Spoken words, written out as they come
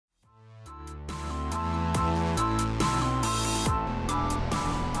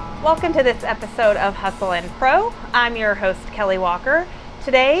Welcome to this episode of Hustle and Pro. I'm your host, Kelly Walker.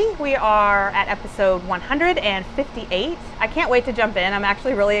 Today we are at episode 158. I can't wait to jump in. I'm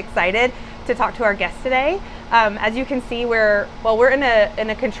actually really excited to talk to our guest today. As you can see, we're in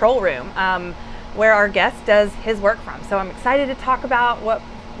a control room where our guest does his work from. So I'm excited to talk about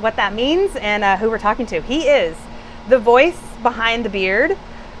what that means and who we're talking to. He is the voice behind the beard,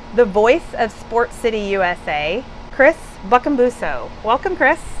 the voice of Sports City USA, Chris Buckambuso. Welcome,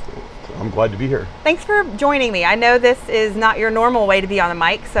 Chris. I'm glad to be here. Thanks for joining me. I know this is not your normal way to be on the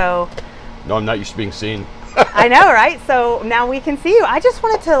mic, so... No, I'm not used to being seen. I know, right? So now we can see you. I just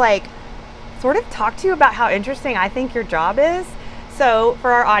wanted to sort of talk to you about how interesting I think your job is. So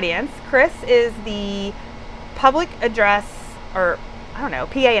for our audience, Chris is the public address, or I don't know,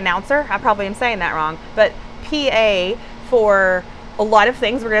 PA announcer. I probably am saying that wrong, but PA for a lot of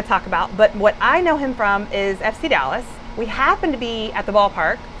things we're going to talk about. But what I know him from is FC Dallas. We happen to be at the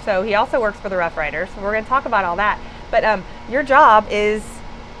ballpark, so he also works for the Rough Riders. So we're going to talk about all that. But your job is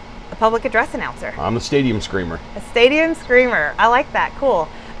a public address announcer. I'm a stadium screamer. A stadium screamer. I like that. Cool.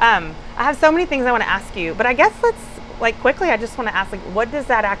 I have so many things I want to ask you, but I guess let's quickly. I just want to ask, what does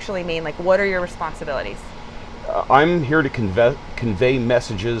that actually mean? What are your responsibilities? I'm here to convey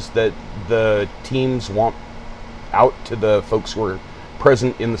messages that the teams want out to the folks who are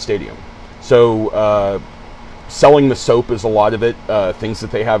present in the stadium. So selling the soap is a lot of it. Things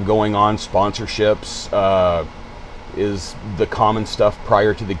that they have going on, sponsorships is the common stuff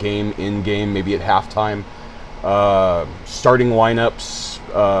prior to the game, in game, maybe at halftime. Starting lineups,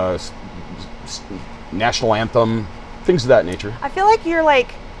 national anthem, things of that nature. I feel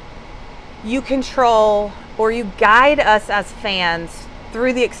like you control or you guide us as fans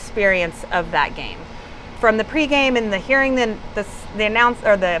through the experience of that game. From the pregame and the hearing the announce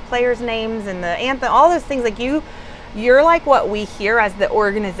or the players' names and the anthem, all those things, you're like what we hear as the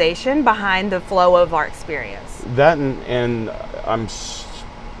organization behind the flow of our experience. That and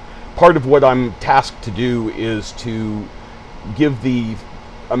part of what I'm tasked to do is to give the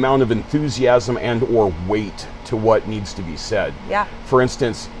amount of enthusiasm and or weight to what needs to be said. Yeah. For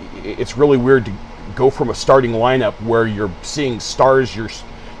instance, it's really weird to go from a starting lineup where you're seeing stars,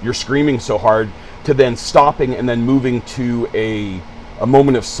 you're screaming so hard, to then stopping and then moving to a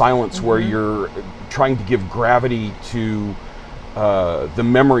moment of silence, mm-hmm. where you're trying to give gravity to the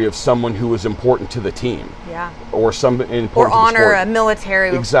memory of someone who was important to the team. Yeah. Or some important or to the honor sport. a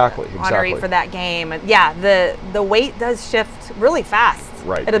military Exactly. honoree for that game. Yeah, the weight does shift really fast.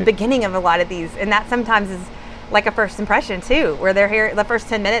 Right. At the beginning of a lot of these, and that sometimes is like a first impression too, where they're here. The first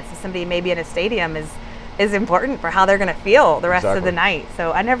 10 minutes of somebody maybe in a stadium is important for how they're going to feel the rest of the night.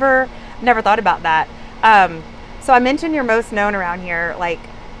 So I never thought about that. So I mentioned you're most known around here,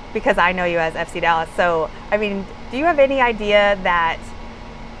 because I know you as FC Dallas. So, I mean, do you have any idea that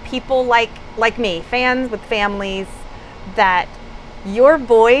people like me, fans with families, that your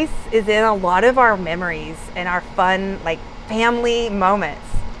voice is in a lot of our memories and our fun, family moments?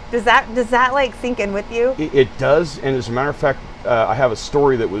 Does that sink in with you? It does, and as a matter of fact, I have a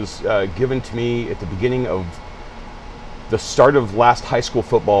story that was given to me at the beginning of the start of last high school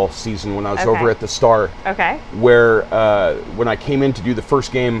football season when I was over at the Star. Okay. Where when I came in to do the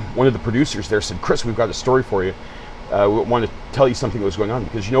first game, one of the producers there said, "Chris, we've got a story for you. We want to tell you something that was going on,"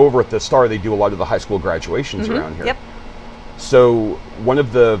 because over at the Star they do a lot of the high school graduations mm-hmm. around here. Yep. So one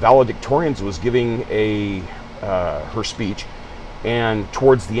of the valedictorians was giving her speech, and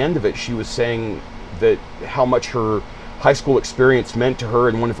towards the end of it, she was saying that how much her high school experience meant to her,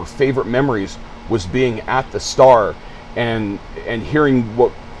 and one of her favorite memories was being at the Star and hearing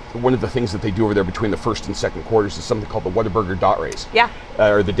one of the things that they do over there between the first and second quarters is something called the Whataburger dot race. Yeah.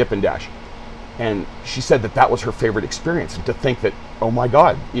 Or the dip and dash. And she said that was her favorite experience, and to think that, oh my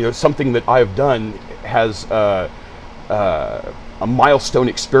God, something that I have done has a milestone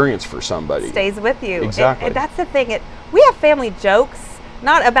experience for somebody. Stays with you. Exactly. And that's the thing. We have family jokes,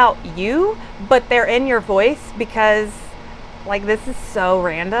 not about you, but they're in your voice because, this is so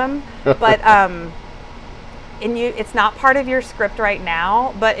random. But it's not part of your script right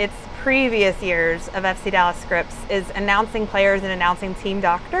now, but it's previous years of FC Dallas scripts is announcing players and announcing team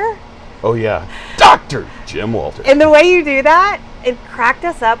doctor. Oh yeah, Dr. Jim Walter. And the way you do that, it cracked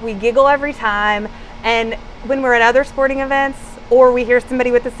us up. We giggle every time. And when we're at other sporting events or we hear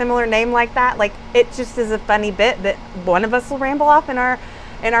somebody with a similar name like that, it just is a funny bit that one of us will ramble off in our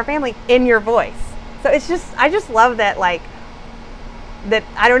family in your voice. So I just love that, that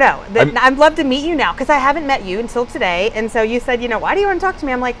I don't know, that I'd love to meet you now because I haven't met you until today. And so you said, why do you want to talk to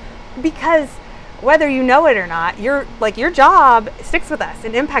me? I'm like, because whether you know it or not, your job sticks with us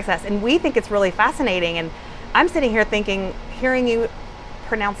and impacts us, and we think it's really fascinating. And I'm sitting here thinking, hearing you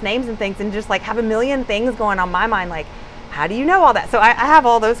pronounce names and things and just like have a million things going on my mind. Like, how do you know all that? So I have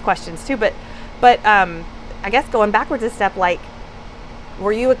all those questions too. But I guess going backwards a step, like,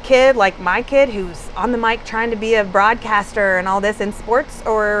 were you a kid like my kid who's on the mic trying to be a broadcaster and all this in sports,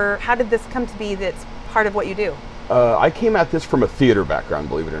 or how did this come to be that's part of what you do? I came at this from a theater background,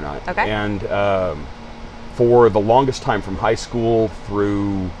 believe it or not. Okay. And for the longest time, from high school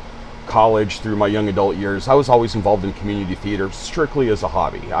through college, through my young adult years, I was always involved in community theater strictly as a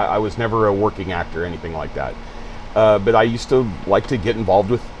hobby. I was never a working actor or anything like that. But I used to like to get involved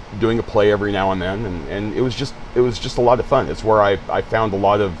with doing a play every now and then, and it was just a lot of fun. It's where I found a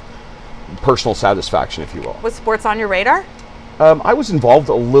lot of personal satisfaction, if you will. Was sports on your radar? I was involved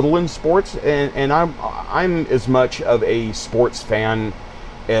a little in sports, and I'm as much of a sports fan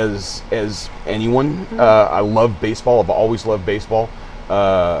as anyone. Mm-hmm. I love baseball. I've always loved baseball.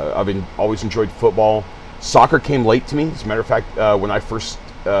 I've always enjoyed football. Soccer came late to me. As a matter of fact, when I first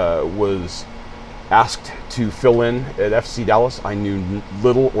was asked to fill in at FC Dallas, I knew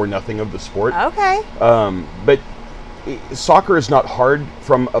little or nothing of the sport. Okay. But soccer is not hard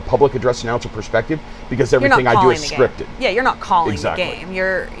from a public address announcer perspective because everything I do is scripted. Yeah, you're not calling Exactly. the game.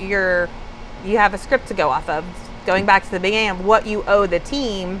 You have a script to go off of. Going back to the beginning of what you owe the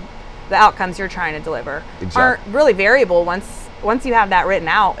team, the outcomes you're trying to deliver aren't really variable. Once you have that written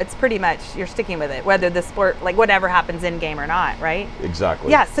out, it's pretty much you're sticking with it, whether the sport, like whatever happens in game or not, right?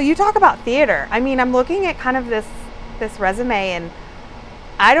 Exactly. Yeah. So you talk about theater. I mean, I'm looking at kind of this resume, and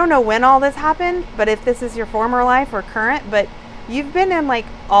I don't know when all this happened, but if this is your former life or current, but you've been in like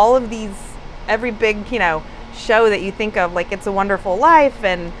all of these, every big, show that you think of, like It's a Wonderful Life,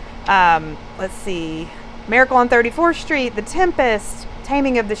 and let's see, Miracle on 34th Street, The Tempest,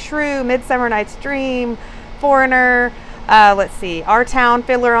 Taming of the Shrew, Midsummer Night's Dream, Foreigner, let's see, Our Town,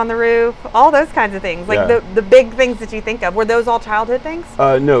 Fiddler on the Roof, all those kinds of things. Like the big things that you think of. Were those all childhood things?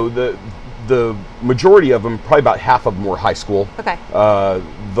 No, the majority of them, probably about half of them were high school. Okay.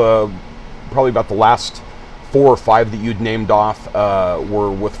 Probably about the last 4 or 5 that you'd named off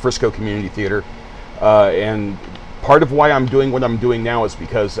were with Frisco Community Theater. And part of why I'm doing what I'm doing now is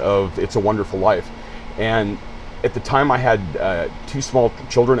because of It's a Wonderful Life. And at the time I had 2 small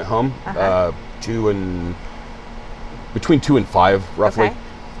children at home, between 2 and 5 roughly. Okay.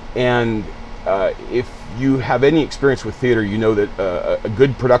 And if you have any experience with theater, you know that a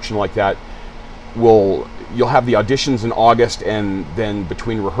good production like that you'll have the auditions in August, and then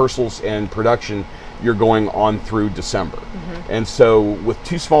between rehearsals and production you're going on through December. Mm-hmm. And so with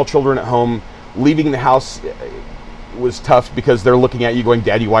 2 small children at home, leaving the house was tough because they're looking at you going,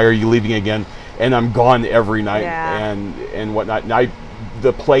 "Daddy, why are you leaving again?" And I'm gone every night and whatnot. And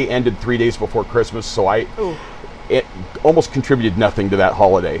the play ended 3 days before Christmas, so it almost contributed nothing to that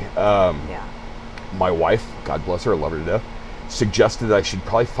holiday. My wife, God bless her, I love her to death, suggested that I should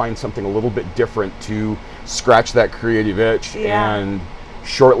probably find something a little bit different to scratch that creative itch. Yeah. And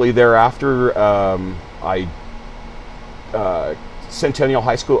shortly thereafter, Centennial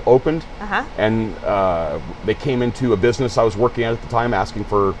High School opened, and they came into a business I was working at the time, asking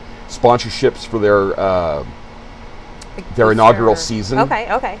for sponsorships for their inaugural season.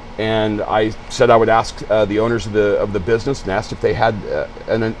 Okay. And I said I would ask the owners of the business, and asked if they had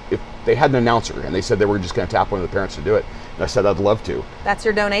an announcer, and they said they were just going to tap one of the parents to do it. And I said I'd love to. That's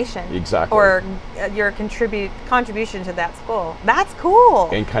your donation. Exactly. Or your contribution to that school. That's cool.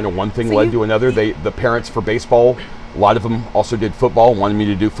 And kind of one thing led to another. The parents for baseball, a lot of them also did football, wanted me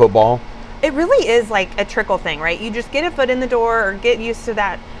to do football. It really is like a trickle thing, right? You just get a foot in the door or get used to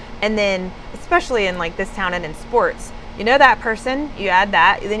that. And then, especially in like this town and in sports, you know that person, you add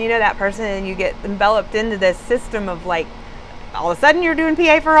that, then you know that person, and you get enveloped into this system of like, all of a sudden you're doing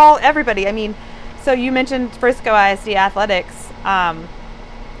PA for everybody. I mean, so you mentioned Frisco ISD Athletics,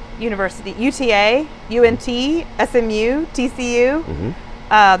 University, UTA, UNT, SMU, TCU,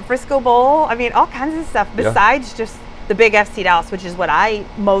 the Frisco Bowl. I mean, all kinds of stuff besides just the big FC Dallas, which is what I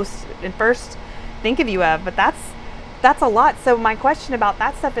most and first think of you of. But that's a lot. So my question about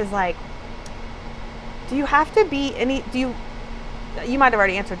that stuff is like, do you have to be you might have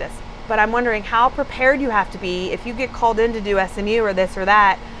already answered this, but I'm wondering how prepared you have to be if you get called in to do SMU or this or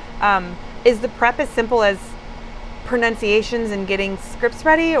that. Is the prep as simple as pronunciations and getting scripts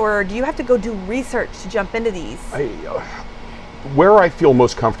ready, or do you have to go do research to jump into these? Where I feel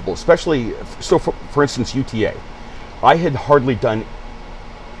most comfortable, especially, so for instance, UTA, I had hardly done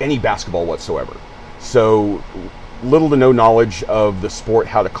any basketball whatsoever. So little to no knowledge of the sport,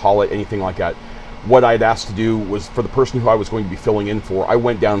 how to call it, anything like that. What I'd asked to do was, for the person who I was going to be filling in for, I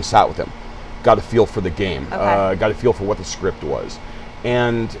went down and sat with him, got a feel for the game, got a feel for what the script was.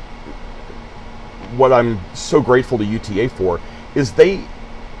 And what I'm so grateful to UTA for is they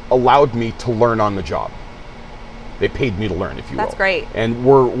allowed me to learn on the job. They paid me to learn, if you will. That's great. And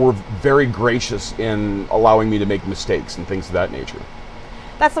were very gracious in allowing me to make mistakes and things of that nature.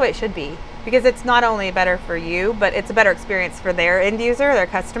 That's the way it should be, because it's not only better for you, but it's a better experience for their end user, their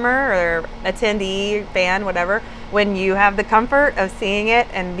customer, or their attendee, fan, whatever, when you have the comfort of seeing it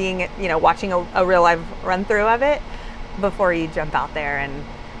and being, watching a real live run through of it before you jump out there. And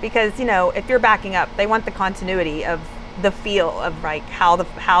because, if you're backing up, they want the continuity of the feel of like how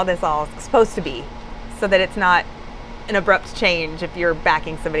this all is supposed to be, so that it's not an abrupt change if you're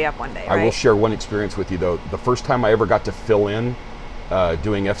backing somebody up one day. I right? will share one experience with you though. The first time I ever got to fill in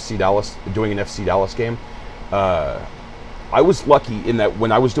doing an FC Dallas game, I was lucky in that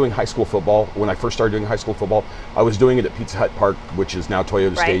when I was doing high school football, when I first started doing high school football, I was doing it at Pizza Hut Park, which is now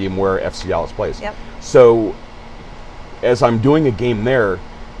Toyota Stadium, where FC Dallas plays. Yep. So as I'm doing a game there,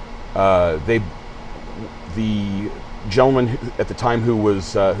 the gentleman at the time who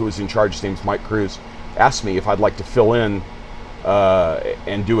was in charge, his name's Mike Cruz, asked me if I'd like to fill in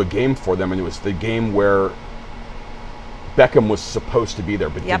and do a game for them, and it was the game where Beckham was supposed to be there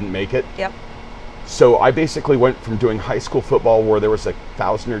but didn't make it. Yep. So I basically went from doing high school football where there was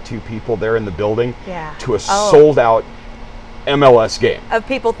 1,000 or 2 people there in the building to a sold out MLS game. Of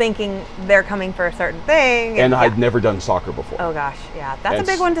people thinking they're coming for a certain thing. And I'd never done soccer before. Oh gosh, yeah. That's a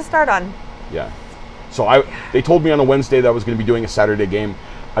big one to start on. Yeah. So they told me on a Wednesday that I was going to be doing a Saturday game.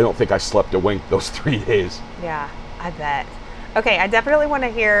 I don't think I slept a wink those 3 days. Yeah, I bet. Okay, I definitely want to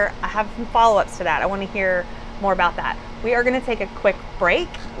hear, I have some follow-ups to that. I want to hear more about that. We are going to take a quick break.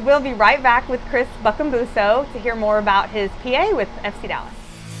 We'll be right back with Chris Buckambuso to hear more about his PA with FC Dallas.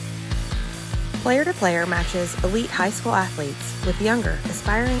 Player to Player matches elite high school athletes with younger,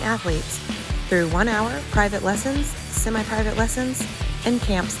 aspiring athletes through 1-hour private lessons, semi-private lessons, and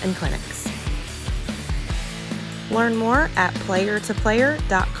camps and clinics. Learn more at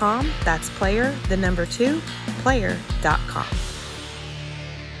playertoplayer.com. That's player, 2, player.com.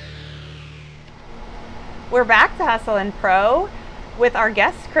 We're back to Hustle and Pro with our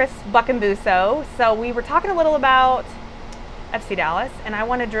guest, Chris Buckambuso. So we were talking a little about FC Dallas, and I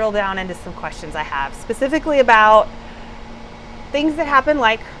want to drill down into some questions I have, specifically about things that happen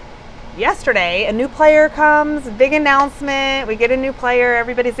like yesterday. A new player comes, big announcement, we get a new player,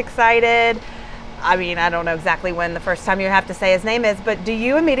 everybody's excited. I mean, I don't know exactly when the first time you have to say his name is, but do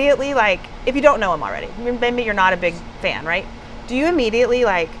you immediately, if you don't know him already, maybe you're not a big fan, right? Do you immediately,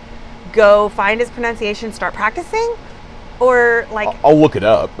 go find his pronunciation, start practicing? Or, I'll look it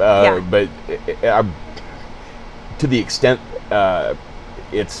up, but to the extent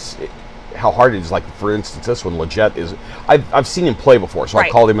it's how hard it is, for instance, this one, Leggett, is, I've seen him play before, so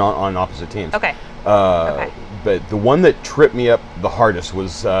I've called him on opposite teams. Okay. But the one that tripped me up the hardest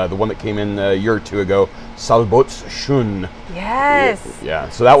was the one that came in a year or 2 ago, Salbots Shun. Yes. Yeah.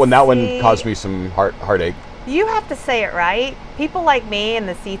 So that one caused me some heartache. You have to say it right. People like me in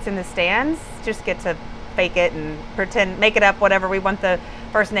the seats in the stands just get to fake it and pretend, make it up, whatever we want the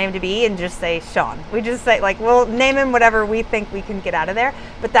first name to be, and just say Sean. We just say, we'll name him whatever we think we can get out of there.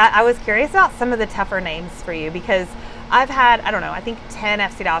 But I was curious about some of the tougher names for you, because I've had, I think 10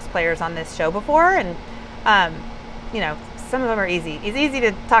 FC Dallas players on this show before, and some of them are easy. It's easy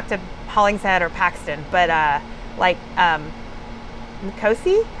to talk to Hollingshead or Paxton, but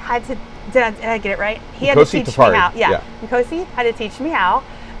Nkosi had to, did I get it right? He had to teach me how. Yeah. Nkosi had to teach me how,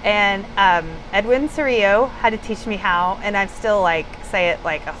 and Edwin Cerrillo had to teach me how, and I still say it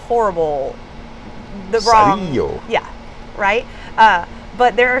like a horrible, Cerrillo. Yeah, right?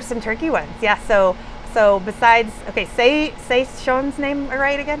 But there are some tricky ones. Yeah, so besides, okay, say Sean's name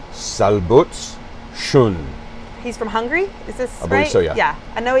right again? Salbots Shun. He's from Hungary? Is this right? I believe so, yeah. Yeah.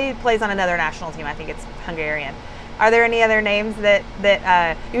 I know he plays on another national team. I think it's Hungarian. Are there any other names that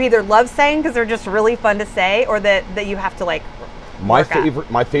you either love saying because they're just really fun to say, or that you have to My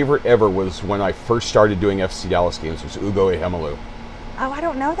favorite ever was when I first started doing FC Dallas games was Ugo Ehemalu. Oh, I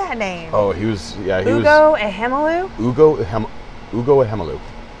don't know that name. Oh, he was Ugo Ehemalu? Ugo Ehemalu.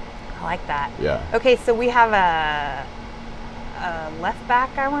 I like that. Yeah. Okay, so we have a left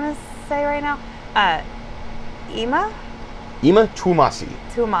back, I want to say right now. Ima Twumasi.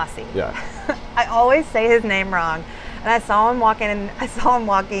 Yeah. I always say his name wrong. And I saw him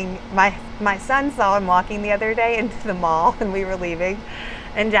walking, my son saw him walking the other day into the mall, and we were leaving.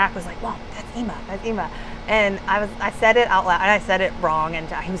 And Jack was like, Mom, that's Ima. And I said it out loud, and I said it wrong. And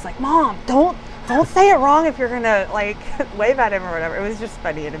he was like, Mom, don't say it wrong if you're going to wave at him or whatever. It was just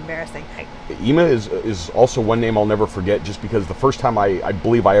funny and embarrassing. Ima is also one name I'll never forget, just because the first time I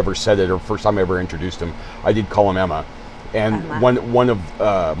believe I ever said it, or first time I ever introduced him, I did call him Emma. And one of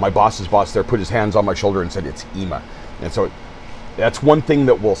my boss's boss there put his hands on my shoulder and said, it's Ima. And so That's one thing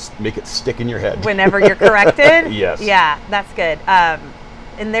that will make it stick in your head. Whenever you're corrected? Yes. Yeah, that's good.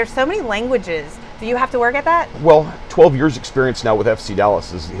 And there's so many languages. Do you have to work at that? Well, 12 years experience now with FC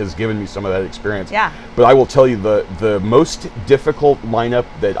Dallas has given me some of that experience. Yeah. But I will tell you the most difficult lineup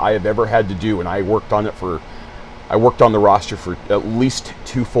that I have ever had to do, and I worked on the roster for at least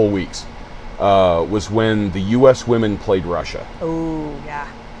 2 full weeks, was when the U.S. women played Russia. Oh, yeah.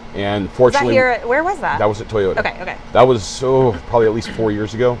 And fortunately, where was that? That was at Toyota. Okay. That was probably at least 4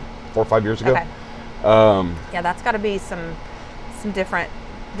 or 5 years ago. Okay. Yeah, that's got to be some different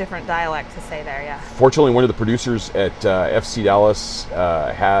dialect to say there. Yeah. Fortunately, one of the producers at FC Dallas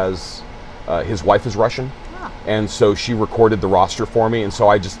has his wife is Russian, and so she recorded the roster for me. And so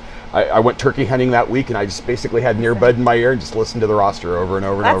I went turkey hunting that week, and I just basically had an earbud in my ear and just listened to the roster over and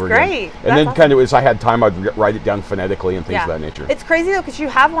over and over again. That's great. And then kind of as I had time, I'd write it down phonetically and things of that nature. It's crazy though, because you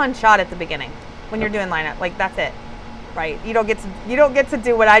have one shot at the beginning when you're doing lineup. Like that's it, right? You don't get to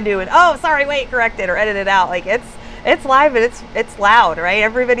do what I do and correct it or edit it out. Like it's live and it's loud, right?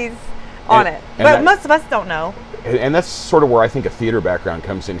 Everybody's on it, but most of us don't know. And that's sort of where I think a theater background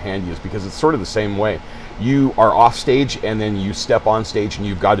comes in handy, is because it's sort of the same way. You are off stage and then you step on stage and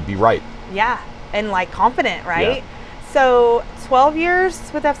you've got to be right. Yeah, and like confident, right? Yeah. So 12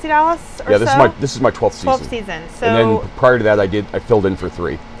 years with FC Dallas or this is my 12th season. 12th season. So and then prior to that I filled in for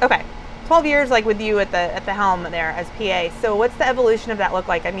 3. Okay. 12 years like with you at the helm there as PA. So what's the evolution of that look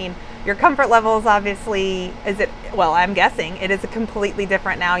like? I mean, your comfort levels obviously I'm guessing it is a completely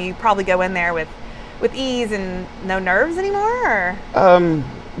different now. You probably go in there with ease and no nerves anymore, or?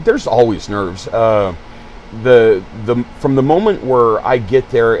 There's always nerves. From the moment where I get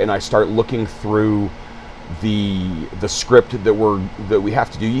there and I start looking through the script that we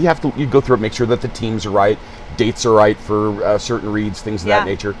have to do, you go through it, make sure that the teams are right, dates are right for certain reads, things of that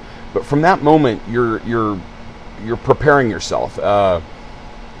nature. But from that moment, you're preparing yourself.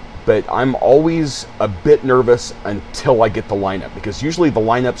 But I'm always a bit nervous until I get the lineup, because usually the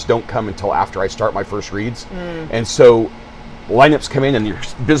lineups don't come until after I start my first reads, and so. Lineups come in and you're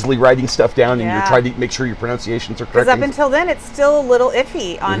busily writing stuff down and you're trying to make sure your pronunciations are correct. Because up until then, it's still a little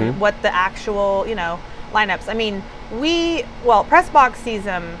iffy on what the actual, lineups. I mean, press box sees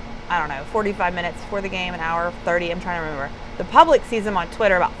them, I don't know, 45 minutes before the game, an hour, 30, I'm trying to remember. The public sees them on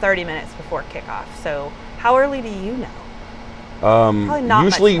Twitter about 30 minutes before kickoff. So how early do you know? Probably not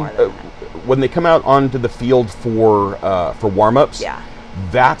usually, much more than when they come out onto the field for warm-ups,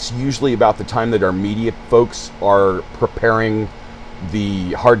 that's usually about the time that our media folks are preparing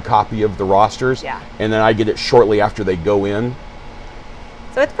the hard copy of the rosters. Yeah. And then I get it shortly after they go in.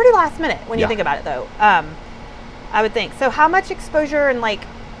 So it's pretty last minute when you think about it, though. I would think. So how much exposure and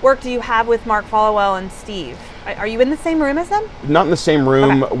work do you have with Mark Followell and Steve? Are you in the same room as them? Not in the same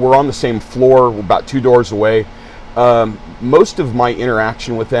room. Okay. We're on the same floor. We're about 2 doors away. Most of my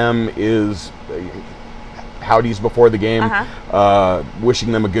interaction with them is howdies before the game,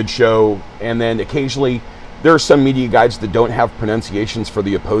 wishing them a good show, and then occasionally there are some media guides that don't have pronunciations for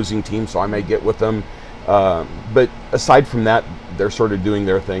the opposing team, so I may get with them. But aside from that, they're sort of doing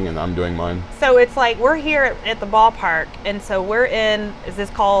their thing and I'm doing mine. So it's like we're here at the ballpark, and so we're in,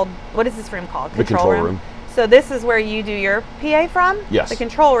 what is this room called? The control room. So this is where you do your PA from? Yes. The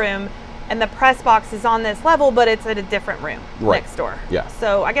control room. And the press box is on this level, but it's at a different room next door. Yeah.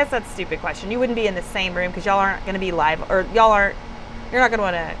 So I guess that's a stupid question. You wouldn't be in the same room because y'all aren't going to be live, or you're not going to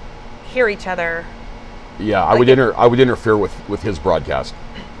want to hear each other. Yeah, I would interfere with his broadcast.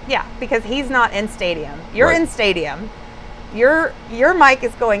 Yeah, because he's not in stadium. You're in stadium. Your mic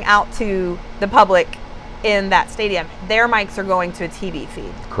is going out to the public in that stadium. Their mics are going to a TV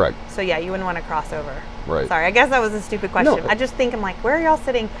feed. Correct. So yeah, you wouldn't want to cross over. Right. Sorry, I guess that was a stupid question. No. I just think, I'm like, where are y'all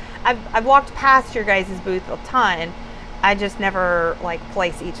sitting? I've walked past your guys' booth a ton. I just never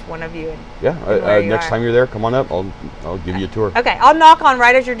place each one of you. Next time you're there, come on up. I'll give you a tour. Okay, I'll knock on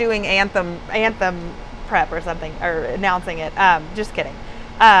right as you're doing anthem prep or something, or announcing it. Just kidding.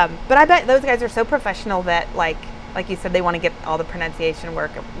 But I bet those guys are so professional that like you said, they want to get all the pronunciation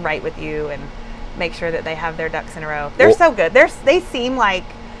work right with you and make sure that they have their ducks in a row. They're so good. They seem like,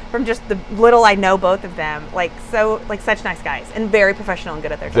 from just the little I know both of them, such nice guys and very professional and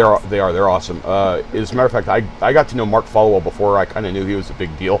good at their jobs. They're awesome. As a matter of fact, I got to know Mark Followell before I kind of knew he was a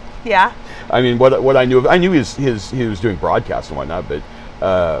big deal. Yeah. I mean, what I knew of, I knew he was doing broadcasts and whatnot, but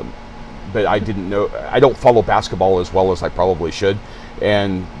I didn't know. I don't follow basketball as well as I probably should,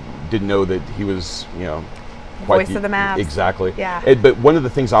 and didn't know that he was voice of the Mavs. Exactly. Yeah. But one of the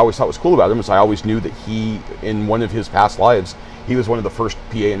things I always thought was cool about him is I always knew that he, in one of his past lives, he was one of the first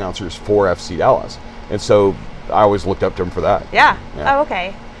PA announcers for FC Dallas. And so I always looked up to him for that. Yeah. Oh,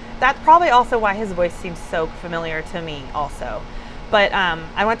 okay. That's probably also why his voice seems so familiar to me also. But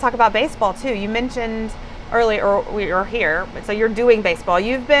I want to talk about baseball too. You mentioned earlier, we were here, so you're doing baseball.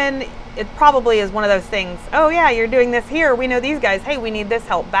 It probably is one of those things, oh yeah, you're doing this here. We know these guys. Hey, we need this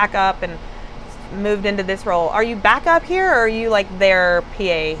help. Back up and moved into this role. Are you back up here or are you like their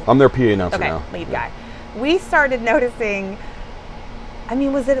PA? I'm their PA announcer now. Lead guy. We started noticing,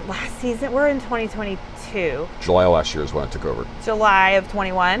 was it last season? We're in 2022. July of last year is when I took over. July of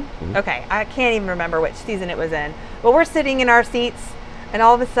 21? Mm-hmm. Okay, I can't even remember which season it was in. But we're sitting in our seats and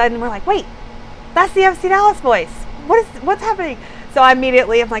all of a sudden we're like, wait, that's the FC Dallas voice. What's happening? So I'm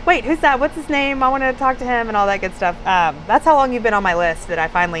like, wait, who's that? What's his name? I want to talk to him and all that good stuff. That's how long you've been on my list that I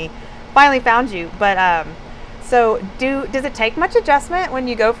finally found you. But so does it take much adjustment when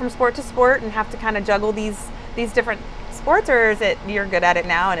you go from sport to sport and have to kind of juggle these different sports, or is it you're good at it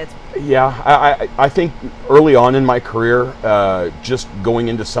now and it's? Yeah, I think early on in my career, just going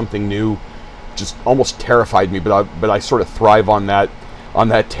into something new, just almost terrified me. But I sort of thrive on that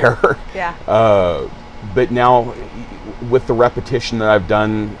terror. Yeah. But now, with the repetition that I've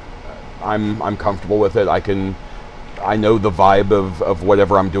done, I'm comfortable with it. I know the vibe of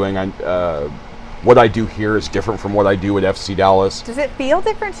whatever I'm doing. What I do here is different from what I do at FC Dallas. Does it feel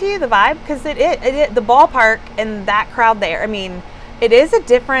different to you, the vibe? Because the ballpark and that crowd there, it is a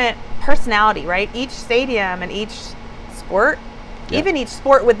different personality, right? Each stadium and each sport, even each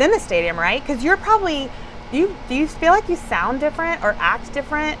sport within the stadium, right? Because you're probably, do you feel like you sound different or act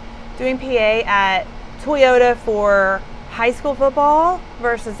different doing PA at Toyota for high school football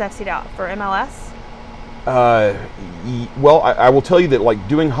versus FC Dallas for MLS? Well, I will tell you that, like,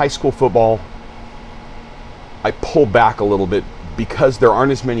 doing high school football, I pull back a little bit because there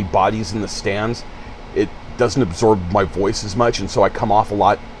aren't as many bodies in the stands. It doesn't absorb my voice as much, and so I come off a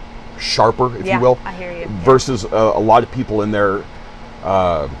lot sharper, if you will. I hear you. Versus a lot of people in there.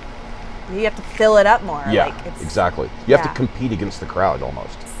 You have to fill it up more. Yeah, exactly. You have to compete against the crowd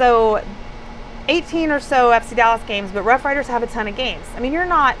almost. So 18 or so FC Dallas games, but Rough Riders have a ton of games. You're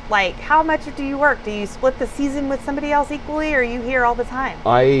not like, how much do you work? Do you split the season with somebody else equally, or are you here all the time?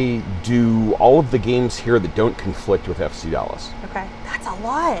 I do all of the games here that don't conflict with FC Dallas. Okay, that's a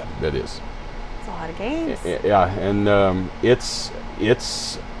lot. That is. That's a lot of games. Yeah, and it's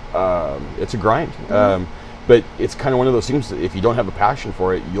a grind. Mm-hmm. But it's kind of one of those things that if you don't have a passion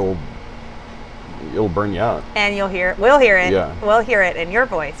for it, it'll burn you out. And we'll hear it. Yeah. We'll hear it in your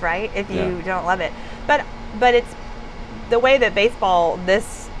voice, right? If you don't love it. But it's the way that baseball,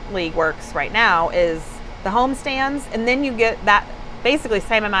 this league works right now, is the home stands, and then you get that basically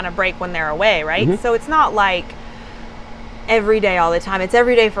same amount of break when they're away, right? Mm-hmm. So it's not like every day all the time. It's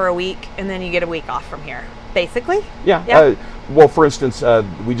every day for a week, and then you get a week off from here, basically. Yeah. Well, for instance,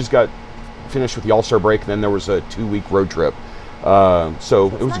 we just got finished with the All-Star break, and then there was a 2-week road trip. So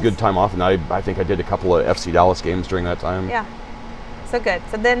it was nice. A good time off, and I think I did a couple of FC Dallas games during that time. Yeah. So good.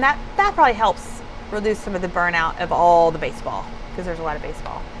 So then that probably helps reduce some of the burnout of all the baseball, because there's a lot of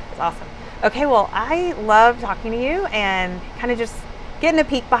baseball. It's awesome. Okay, well, I love talking to you and kind of just getting a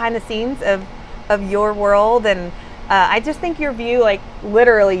peek behind the scenes of your world. And I just think your view, like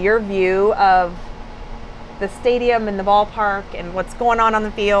literally your view of the stadium and the ballpark and what's going on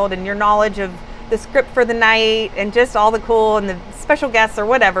the field, and your knowledge of the script for the night and just all the cool and the special guests or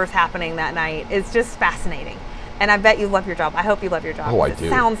whatever's happening that night is just fascinating. And I bet you love your job. I hope you love your job. Oh, I do. It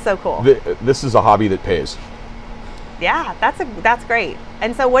sounds so cool. This is a hobby that pays. Yeah, that's great.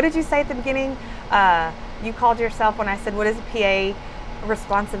 And so what did you say at the beginning? You called yourself, when I said, what is a PA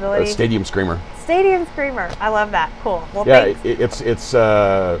responsibility? A stadium screamer. Stadium screamer. I love that. Cool. Well, yeah, thanks. It's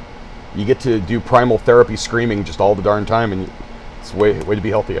you get to do primal therapy screaming just all the darn time, and it's way to be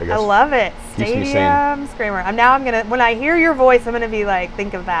healthy, I guess. I love it. Keeps me sane. Stadium screamer. When I hear your voice, I'm gonna be like,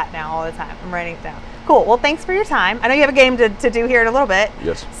 think of that now all the time. I'm writing it down. Cool. Well, thanks for your time. I know you have a game to do here in a little bit.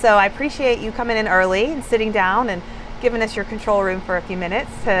 Yes. So I appreciate you coming in early and sitting down and giving us your control room for a few minutes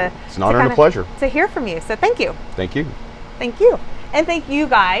It's an honor and a pleasure to hear from you. So thank you. Thank you. Thank you. And thank you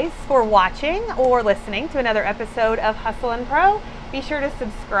guys for watching or listening to another episode of Hustle and Pro. Be sure to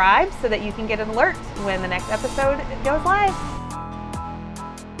subscribe so that you can get an alert when the next episode goes live.